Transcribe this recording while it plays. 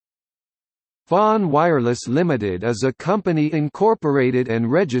FON Wireless Limited is a company incorporated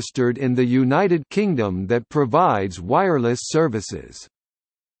and registered in the United Kingdom that provides wireless services.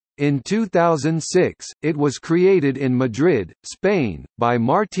 In 2006, it was created in Madrid, Spain, by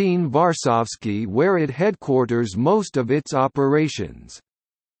Martin Varsovsky, where it headquarters most of its operations.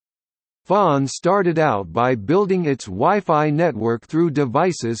 FON started out by building its Wi-Fi network through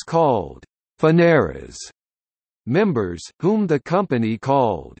devices called Foneras. Members, whom the company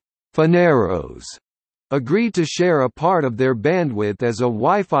called Foneros, agreed to share a part of their bandwidth as a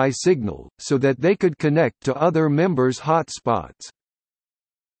Wi-Fi signal, so that they could connect to other members' hotspots.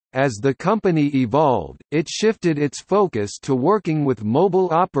 As the company evolved, it shifted its focus to working with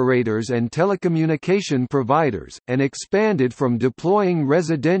mobile operators and telecommunication providers, and expanded from deploying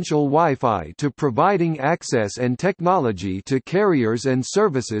residential Wi-Fi to providing access and technology to carriers and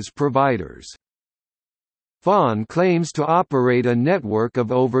services providers. FON claims to operate a network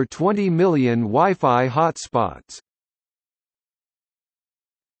of over 20 million Wi-Fi hotspots.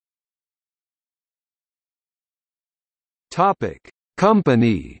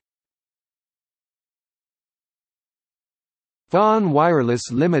 Company. FON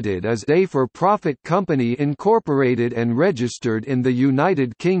Wireless Limited is a for-profit company incorporated and registered in the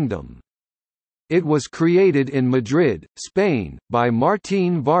United Kingdom. It was created in Madrid, Spain, by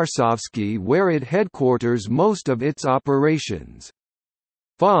Martin Varsovsky, where it headquarters most of its operations.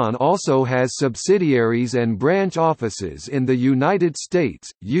 FON also has subsidiaries and branch offices in the United States,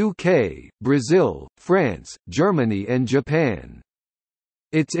 UK, Brazil, France, Germany and Japan.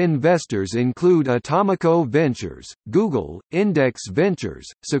 Its investors include Atomico Ventures, Google, Index Ventures,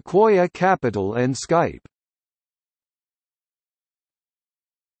 Sequoia Capital and Skype.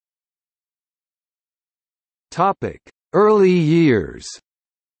 Early years.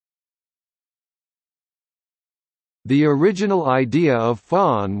 The original idea of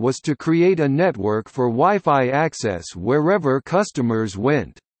FON was to create a network for Wi-Fi access wherever customers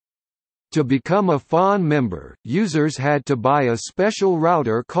went. To become a FON member, users had to buy a special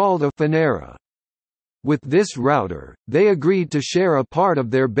router called a Fonera. With this router, they agreed to share a part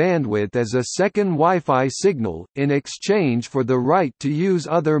of their bandwidth as a second Wi-Fi signal, in exchange for the right to use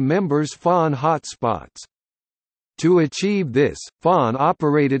other members' FON hotspots. To achieve this, FON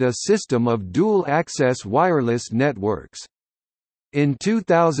operated a system of dual-access wireless networks. In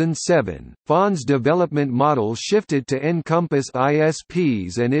 2007, FON's development model shifted to encompass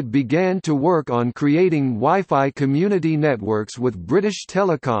ISPs and it began to work on creating Wi-Fi community networks with British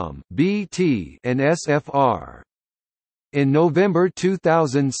Telecom (BT) and SFR. In November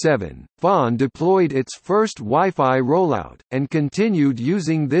 2007, FON deployed its first Wi-Fi rollout, and continued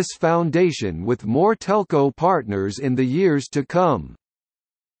using this foundation with more telco partners in the years to come.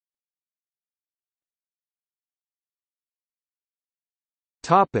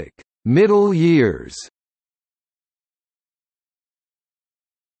 Middle years.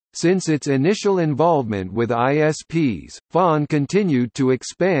 Since its initial involvement with ISPs, FON continued to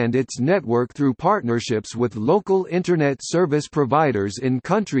expand its network through partnerships with local Internet service providers in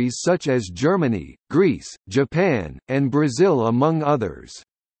countries such as Germany, Greece, Japan, and Brazil among others.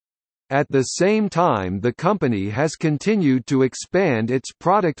 At the same time, the company has continued to expand its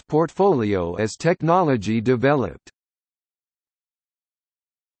product portfolio as technology developed.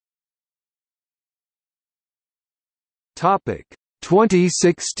 Topic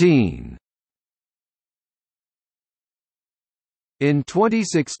 2016. In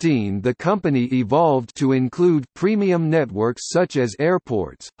 2016, the company evolved to include premium networks such as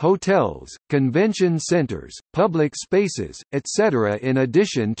airports, hotels, convention centers, public spaces, etc. in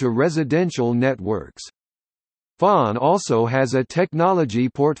addition to residential networks. FON also has a technology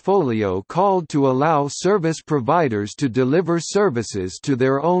portfolio called to allow service providers to deliver services to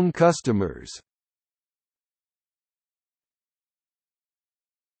their own customers.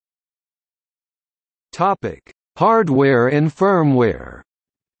 Hardware and firmware.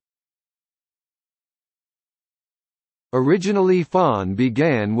 Originally, FON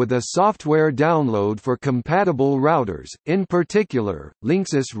began with a software download for compatible routers, in particular,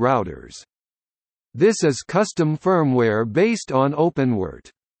 Linksys routers. This is custom firmware based on OpenWrt.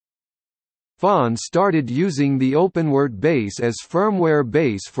 FON started using the OpenWrt base as firmware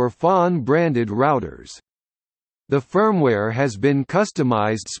base for FON-branded routers. The firmware has been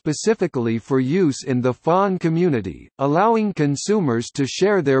customized specifically for use in the FON community, allowing consumers to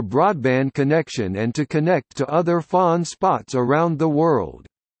share their broadband connection and to connect to other FON spots around the world.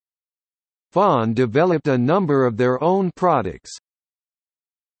 FON developed a number of their own products.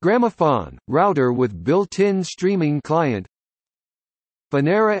 Gramophone, router with built-in streaming client.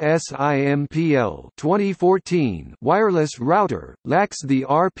 Finera SIMPL 2014 wireless router, lacks the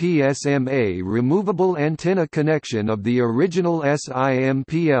RPSMA removable antenna connection of the original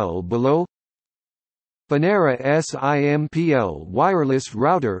SIMPL below. Finera SIMPL wireless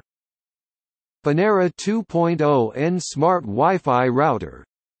router. Finera 2.0N smart Wi-Fi router.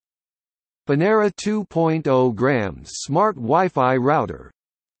 Finera 2.0 grams smart Wi-Fi router.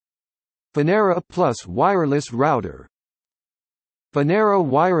 Finera Plus wireless router. Finera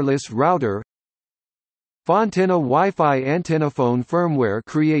wireless router. Fontenna Wi-Fi antennaphone firmware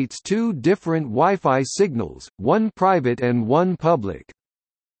creates two different Wi-Fi signals, one private and one public.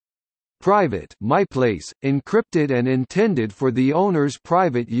 Private MyPlace, encrypted and intended for the owner's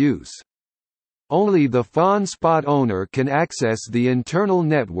private use. Only the FON spot owner can access the internal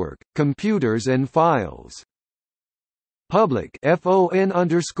network, computers and files. Public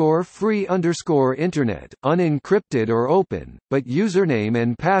FON_free_internet, unencrypted or open, but username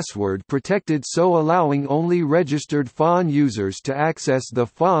and password protected, so allowing only registered FON users to access the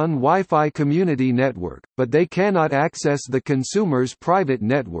FON Wi-Fi community network, but they cannot access the consumer's private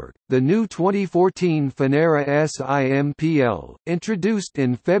network. The new 2014 Finera SIMPL, introduced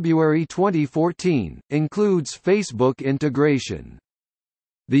in February 2014, includes Facebook integration.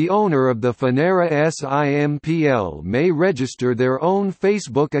 The owner of the Finera SIMPL may register their own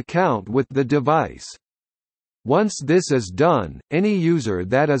Facebook account with the device. Once this is done, any user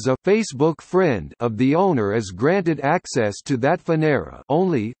that is a Facebook friend of the owner is granted access to that Finera.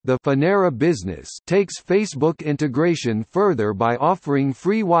 Only the Finera business takes Facebook integration further by offering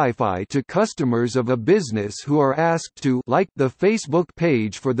free Wi-Fi to customers of a business who are asked to like the Facebook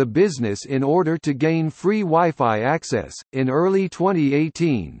page for the business in order to gain free Wi-Fi access. In early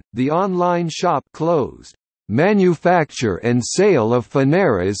 2018, the online shop closed. Manufacture and sale of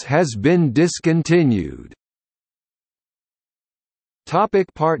Fineras has been discontinued.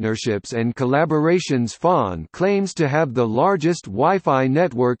 Topic: partnerships and collaborations. FON claims to have the largest Wi-Fi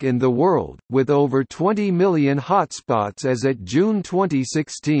network in the world, with over 20 million hotspots as at June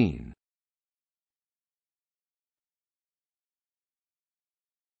 2016.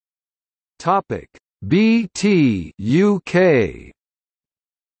 Topic: BT UK.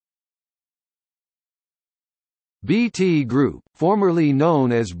 BT Group, formerly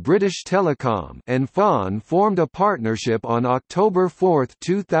known as British Telecom, and FON formed a partnership on October 4,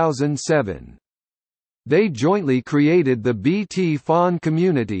 2007. They jointly created the BT FON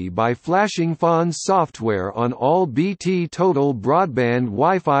community by flashing FON's software on all BT Total broadband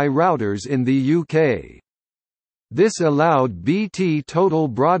Wi-Fi routers in the UK. This allowed BT Total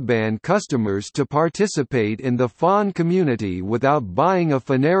broadband customers to participate in the FON community without buying a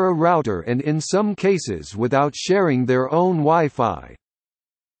Finera router and in some cases without sharing their own Wi-Fi.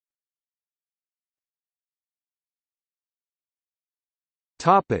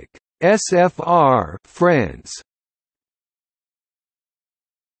 SFR, France.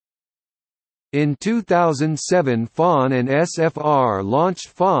 In 2007, FON and SFR launched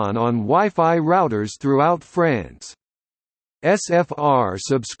FON on Wi-Fi routers throughout France. SFR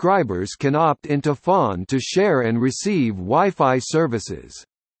subscribers can opt into FON to share and receive Wi-Fi services.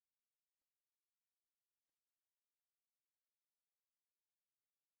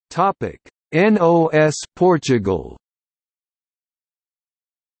 NOS Portugal.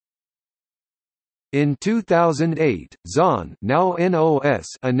 In 2008, Zon, now NOS,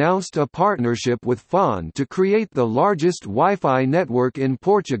 announced a partnership with FON to create the largest Wi-Fi network in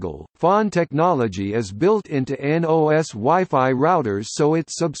Portugal. FON technology is built into NOS Wi-Fi routers so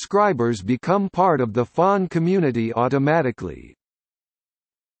its subscribers become part of the FON community automatically.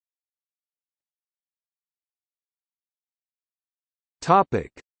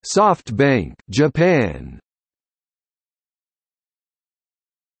 SoftBank, Japan.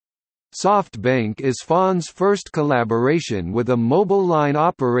 SoftBank is FON's first collaboration with a mobile line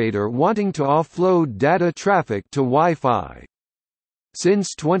operator wanting to offload data traffic to Wi-Fi.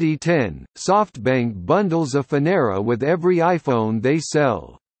 Since 2010, SoftBank bundles a Finera with every iPhone they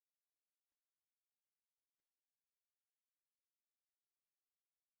sell.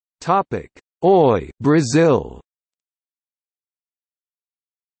 Oi, Brazil.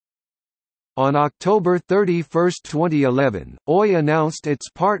 On October 31, 2011, Oi announced its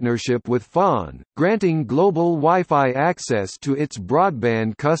partnership with FON, granting global Wi-Fi access to its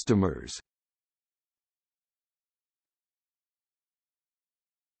broadband customers.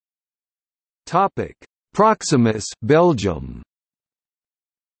 Proximus, Belgium.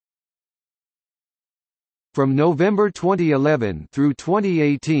 From November 2011 through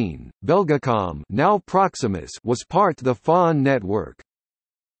 2018, Belgacom, now Proximus, was part of the FON network.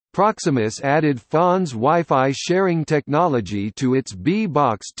 Proximus added FON's Wi-Fi sharing technology to its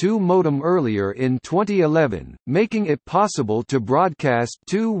B-Box 2 modem earlier in 2011, making it possible to broadcast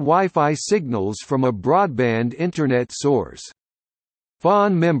two Wi-Fi signals from a broadband Internet source.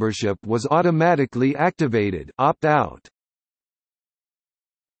 FON membership was automatically activated opt-out.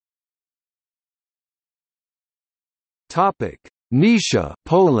 Netia,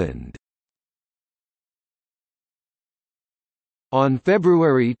 Poland. On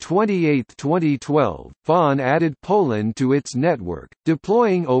February 28, 2012, FON added Poland to its network,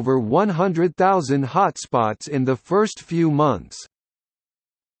 deploying over 100,000 hotspots in the first few months.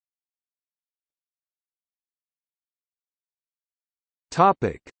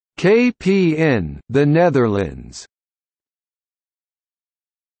 KPN, the Netherlands.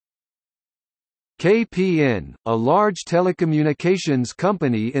 KPN, a large telecommunications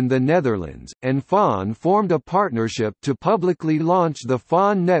company in the Netherlands, and FON formed a partnership to publicly launch the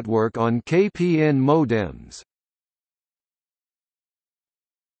FON network on KPN modems.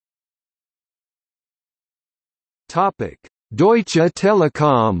 Deutsche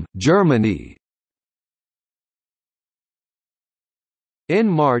Telekom, Germany. In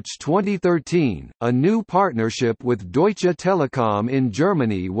March 2013, a new partnership with Deutsche Telekom in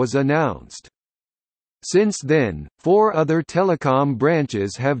Germany was announced. Since then, 4 other telecom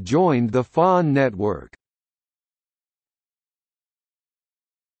branches have joined the FON network.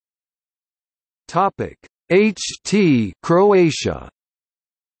 HT Croatia.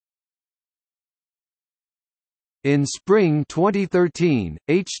 In spring 2013,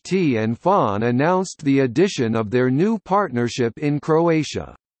 HT and FON announced the addition of their new partnership in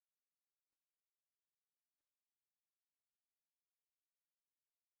Croatia.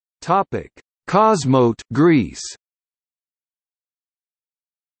 Cosmote, Greece.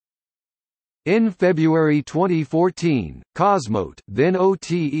 In February 2014, Cosmote, then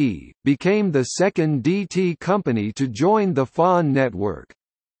OTE, became the second DT company to join the FON network.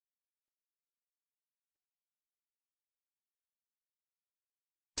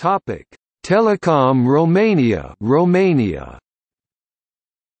 Telekom Romania, Romania.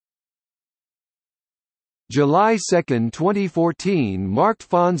 July 2, 2014 marked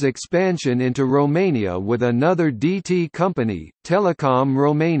FON's expansion into Romania with another DT company, Telekom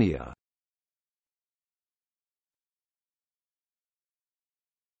Romania.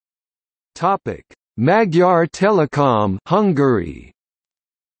 Magyar Telekom, Hungary.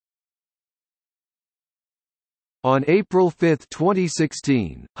 On April 5,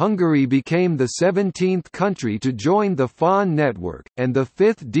 2016, Hungary became the 17th country to join the FON network, and the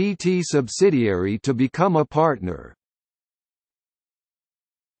 5th DT subsidiary to become a partner.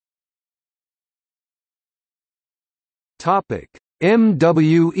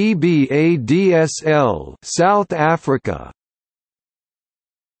 MWEB ADSL, South Africa.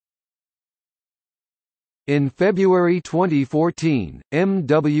 In February 2014,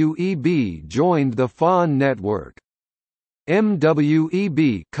 MWEB joined the FON network.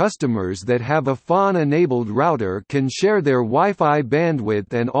 MWEB customers that have a FON-enabled router can share their Wi-Fi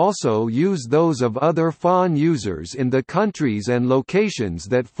bandwidth and also use those of other FON users in the countries and locations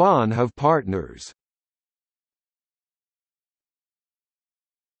that FON have partners.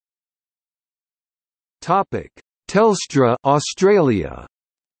 Telstra, Australia.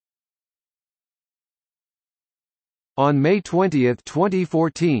 On May 20,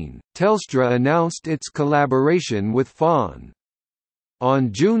 2014, Telstra announced its collaboration with FON.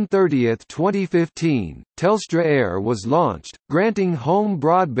 On June 30, 2015, Telstra Air was launched, granting home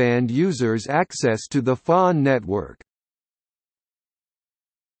broadband users access to the FON network.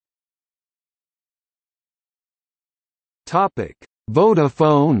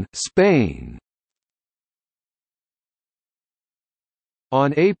 Vodafone, Spain.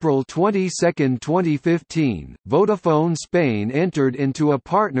 On April 22, 2015, Vodafone Spain entered into a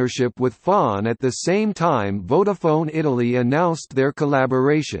partnership with FON at the same time Vodafone Italy announced their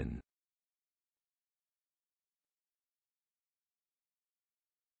collaboration.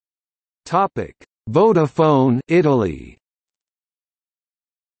 Vodafone Italy.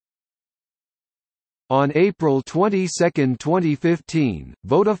 On April 22, 2015,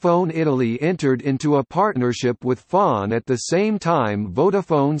 Vodafone Italy entered into a partnership with FON at the same time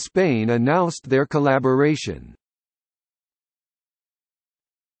Vodafone Spain announced their collaboration.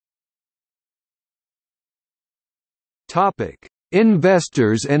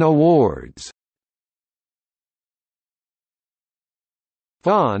 Investors and awards.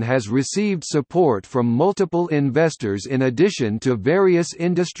 FON has received support from multiple investors in addition to various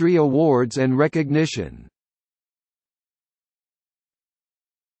industry awards and recognition.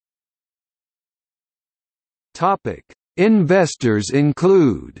 Investors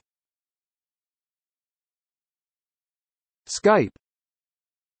include Skype,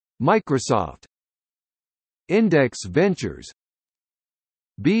 Microsoft, Index Ventures,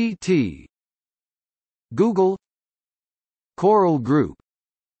 BT, Google, Coral Group,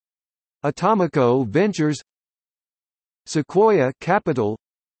 Atomico Ventures, Sequoia Capital,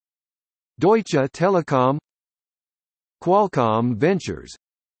 Deutsche Telekom, Qualcomm Ventures,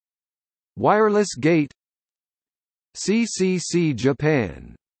 Wireless Gate, CCC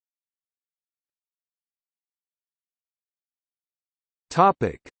Japan.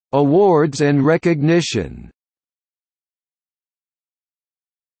 Topic: Awards and recognition.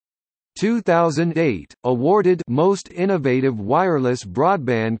 2008, awarded Most Innovative Wireless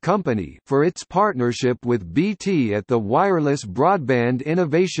Broadband Company for its partnership with BT at the Wireless Broadband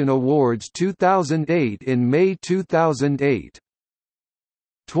Innovation Awards 2008 in May 2008.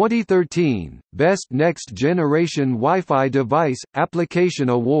 2013, Best Next Generation Wi-Fi Device Application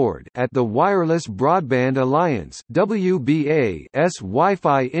Award at the Wireless Broadband Alliance (WBA's)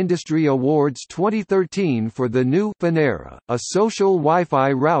 Wi-Fi Industry Awards 2013 for the new Finera, a social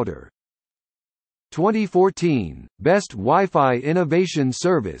Wi-Fi router. 2014, Best Wi-Fi Innovation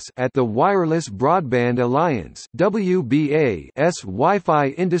Service at the Wireless Broadband Alliance (WBA's) Wi-Fi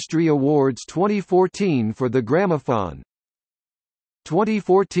Industry Awards 2014 for the Gramophone.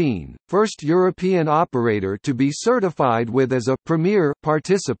 2014, first European operator to be certified with as a Premier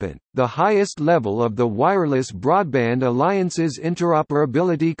participant, the highest level of the Wireless Broadband Alliance's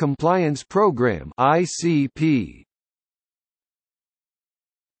Interoperability Compliance Program (ICP).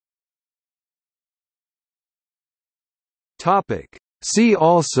 Topic: See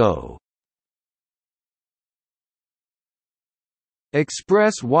also: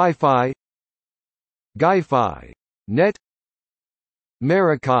 Express Wi-Fi, Wi-Fi, Net,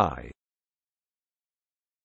 Marikai.